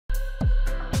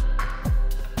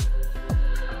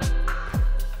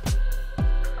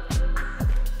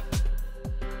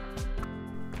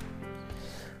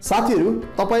साथीहरु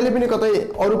तपाईले पनि कतै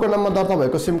अरूको नाममा दर्ता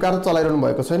भएको सिम कार्ड चलाइरहनु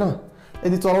भएको छैन?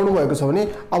 यदि चलाउनु भएको छ भने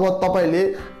अब तपाईले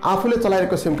आफूले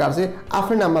चलाइरहेको सिम कार्ड चाहिँ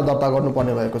आफ्नै नाममा दर्ता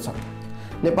गर्नुपर्ने भएको छ।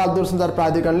 नेपाल दूरसञ्चार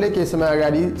प्राधिकरणले केही समय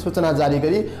अगाडि सूचना जारी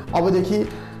गरी अबदेखि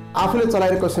आफूले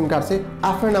चलाइरहेको सिम कार्ड चाहिँ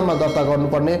आफ्नै नाममा दर्ता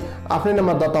गर्नुपर्ने, आफ्नै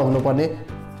नाममा दर्ता हुनुपर्ने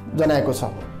जनाएको छ।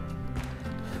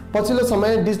 पछिल्लो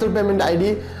समय digital payment ID,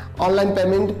 online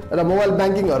payment र मोबाइल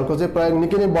ब्याङ्किङहरुको चाहिँ प्रयोग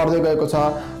निकै नै बढ्दै गएको छ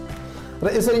र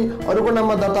यसरी अरूको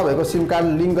नाममा दर्ता भएको सिम कार्ड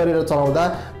लिंक गरेर चलाउँदा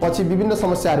पछि विभिन्न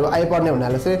समस्याहरू आइपर्ने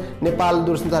हुनाले चाहिँ नेपाल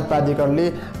दूरसञ्चार प्राधिकरणले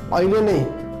अहिले नै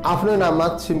आफ्नो नाममा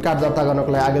सिम कार्ड दर्ता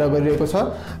गर्नको लागि आग्रह गरिरहेको छ।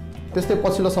 त्यस्तै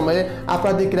पछिल्लो समय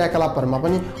आपराधिक क्रियाकलापहरुमा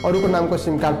पनि अरूको नामको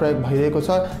सिम कार्ड प्रयोग भइरहेको छ।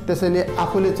 त्यसैले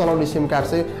आफूले चलाउने सिम कार्ड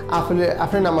चाहिँ आफूले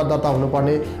आफ्नै नाममा दर्ता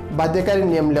हुनुपर्ने बाध्यकारी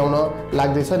नियम ल्याउन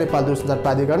लाग्दैछ नेपाल दूरसञ्चार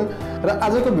प्राधिकरण। र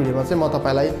आजको भिडियोमा चाहिँ म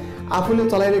तपाईलाई आफूले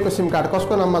चलाइरहेको सिम कार्ड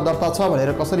कसको नाममा दर्ता छ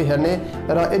भनेर कसरी हेर्ने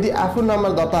र यदि आफ्नो नाममा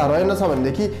दर्ता रहेनछ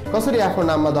भनेदेखि कसरी आफ्नो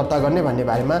नाममा दर्ता गर्ने भन्ने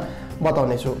बारेमा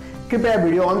बताउने छु। कृपया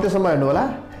भिडियो अन्त्यसम्म हेर्नु होला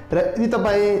र यदि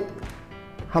तपाई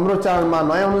हाम्रो च्यानलमा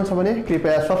नयाँ हुनुहुन्छ भने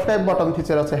कृपया सब्स्क्राइब बटन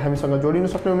थिचेर चाहिँ हामीसँग जोडिन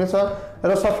सक्नुहुनेछ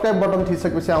र सब्स्क्राइब बटन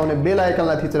थिचेपछि आउने बेल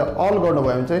आइकनलाई थिचेर अल गर्नुभयो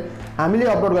भने चाहिँ हामीले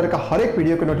अपलोड गरेका हरेक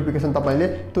भिडियोको नोटिफिकेसन तपाईले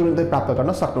तुरुन्तै प्राप्त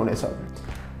गर्न सक्नुहुनेछ।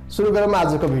 सुरु गरौँ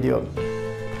आजको भिडियो।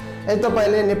 यदि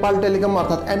तपाईले नेपाल टेलिकम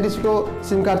अर्थात एनटिसी को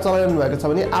सिम कार्ड चलाइरहनु भएको छ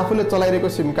भने आफूले चलाइरहेको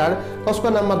सिम कार्ड कसको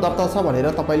नाममा दर्ता छ भनेर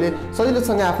तपाईले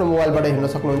सजिलोसँग आफ्नो मोबाइलबाट हेर्न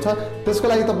सक्नुहुन्छ। त्यसको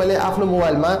लागि तपाईले आफ्नो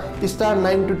मोबाइलमा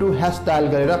 *922# डायल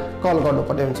गरेर कल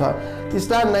गर्नुपर्ने हुन्छ।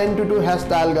 *922#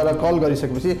 डायल गरेर कल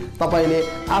गरिसकेपछि तपाईले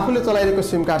आफूले चलाइरहेको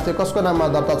सिम कार्ड चाहिँ कसको नाममा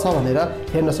दर्ता छ भनेर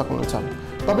हेर्न सक्नुहुन्छ।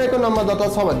 तपाईको नाममा दर्ता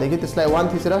छ भनेदेखि त्यसलाई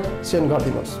 1 थिचेर सेन्ड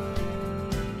गरिदिनुहोस्।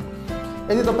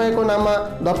 यदि तपाईको नाममा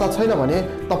दर्ता छैन भने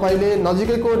तपाईले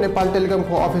नजिकैको नेपाल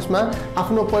टेलिकमको अफिसमा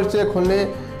आफ्नो परिचय खोल्ने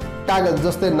कागज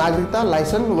जस्तै नागरिकता,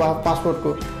 लाइसेन्स वा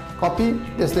पासपोर्टको कपी,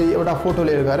 त्यस्तै एउटा फोटो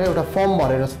लिएर गएर एउटा फर्म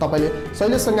भरेर तपाईले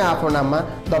सजिलैसँग आफ्नो नाममा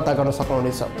दर्ता गर्न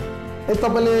सक्नुहुनेछ। यदि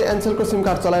तपाईले एनसेलको सिम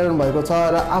कार्ड चलाइरहनु भएको छ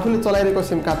र आफूले चलाइरहेको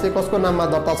सिम कार्ड चाहिँ कसको नाममा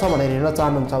दर्ता छ भनेर हेर्न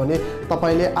चाहनुहुन्छ भने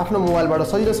तपाईले आफ्नो मोबाइलबाट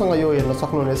सजिलोसँग यो हेर्न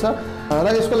सक्नुहुनेछ र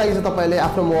यसको लागि चाहिँ तपाईले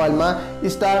आफ्नो मोबाइलमा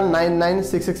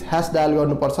 *9966# डायल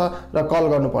गर्नुपर्छ र कल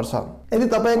गर्नुपर्छ। यदि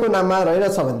तपाईको नाममा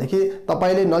रहेछ भनेदेखि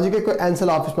तपाईले नजिकैको एनसेल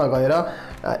अफिसमा गएर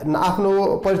आफ्नो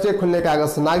परिचय खोल्ने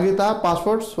कागज, नागरिकता,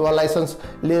 पासपोर्ट वा लाइसेन्स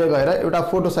लिएर गएर एउटा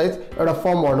फोटो सहित एउटा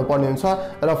फर्म भर्नुपर्ने हुन्छ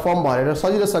र फर्म भरेर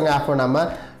सजिलोसँग आफ्नो नाममा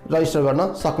रजिस्टर गर्न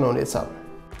सक्नुहुनेछ।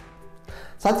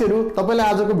 साथीहरु तपाईलाई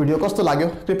आजको भिडियो कस्तो लाग्यो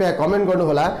कृपया कमेन्ट गर्नु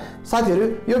होला। साथीहरु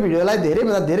यो भिडियोलाई धेरै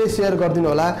भन्दा धेरै शेयर गरिदिनु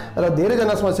होला र धेरै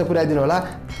जना समस्या पुर्याइदिनु होला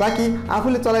ताकि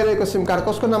आफूले चलाइरहेको सिम कार्ड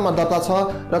कसको नाममा दर्ता छ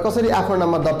र कसरी आफ्नो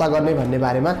नाममा दर्ता गर्ने भन्ने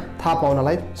बारेमा थाहा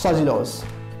पाउनलाई सजिलो होस्।